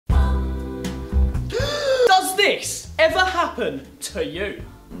this ever happen to you?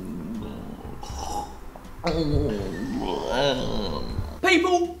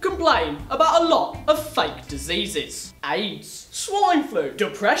 People complain about a lot of fake diseases. AIDS, swine flu,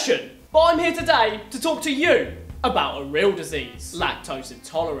 depression. But I'm here today to talk to you about a real disease, lactose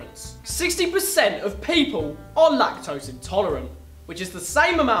intolerance. 60% of people are lactose intolerant, which is the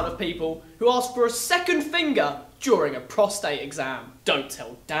same amount of people who ask for a second finger during a prostate exam. Don't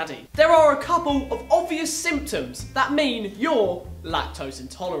tell daddy. There are a couple of obvious symptoms that mean you're lactose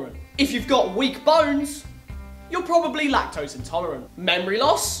intolerant. If you've got weak bones, you're probably lactose intolerant. Memory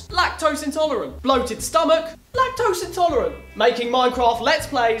loss, lactose intolerant. Bloated stomach, lactose intolerant. Making Minecraft Let's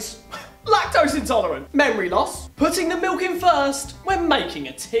Plays, lactose intolerant. Memory loss, putting the milk in first when making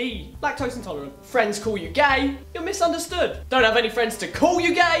a tea, lactose intolerant. Friends call you gay, you're misunderstood. Don't have any friends to call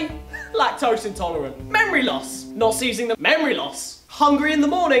you gay, lactose intolerant. Memory loss, not seizing the memory loss. Hungry in the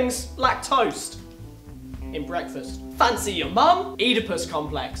mornings, lactose. In breakfast. Fancy your mum, Oedipus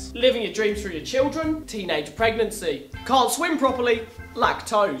complex. Living your dreams through your children, teenage pregnancy. Can't swim properly,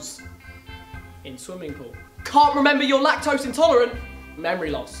 lactose. In swimming pool. Can't remember you're lactose intolerant,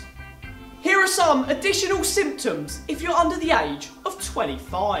 memory loss. Here are some additional symptoms if you're under the age of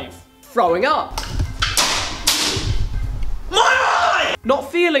 25. Throwing up. My eye!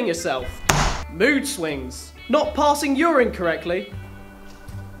 Not feeling yourself. Mood swings. Not passing urine correctly.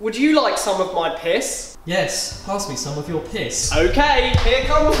 Would you like some of my piss? Yes, pass me some of your piss. Okay, here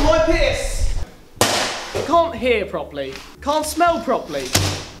comes my piss. Can't hear properly. Can't smell properly.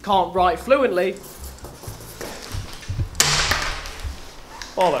 Can't write fluently.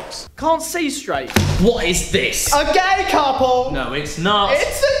 Bollocks. Can't see straight. What is this? A gay couple! No, it's not.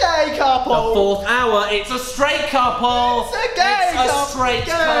 It's a gay couple! The fourth hour, it's a straight couple! It's a gay couple! It's a straight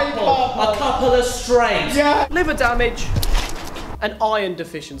couple! A couple of straight! Yeah. Liver damage. An iron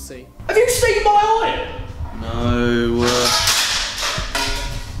deficiency. Have you seen my iron? No.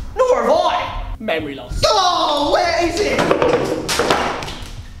 Nor have I. Memory loss. Oh, where is it?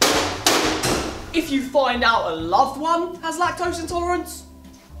 If you find out a loved one has lactose intolerance,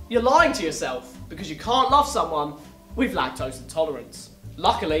 you're lying to yourself because you can't love someone with lactose intolerance.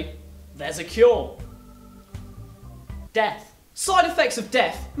 Luckily, there's a cure. Death. Side effects of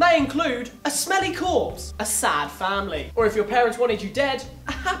death may include a smelly corpse, a sad family, or if your parents wanted you dead,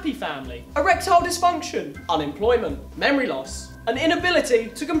 a happy family, erectile dysfunction, unemployment, memory loss, an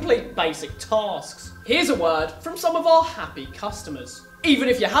inability to complete basic tasks. Here's a word from some of our happy customers. Even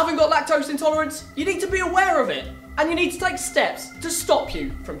if you haven't got lactose intolerance, you need to be aware of it, and you need to take steps to stop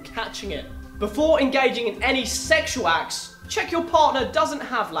you from catching it. Before engaging in any sexual acts, check your partner doesn't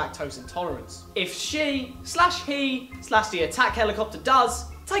have lactose intolerance. If she/he/the attack helicopter does,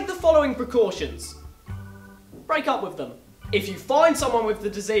 take the following precautions. Break up with them. If you find someone with the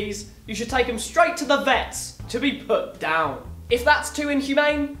disease, you should take them straight to the vets to be put down. If that's too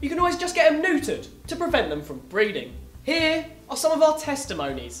inhumane, you can always just get them neutered to prevent them from breeding. Here are some of our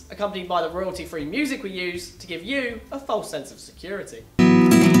testimonies, accompanied by the royalty-free music we use to give you a false sense of security.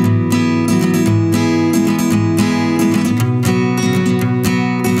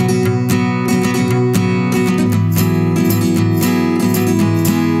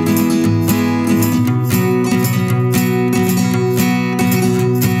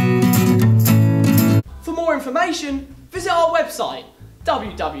 Visit our website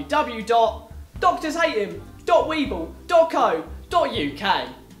www.doctorshatehim.weeble.co.uk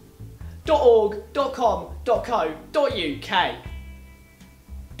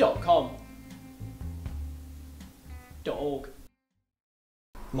 .org.com.co.uk.com.org.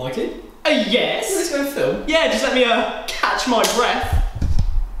 Mikey? Yes? Let's go film. Yeah, just let me catch my breath.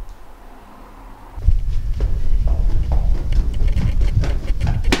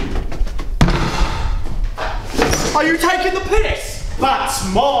 Are you taking the piss? That's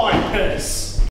my piss!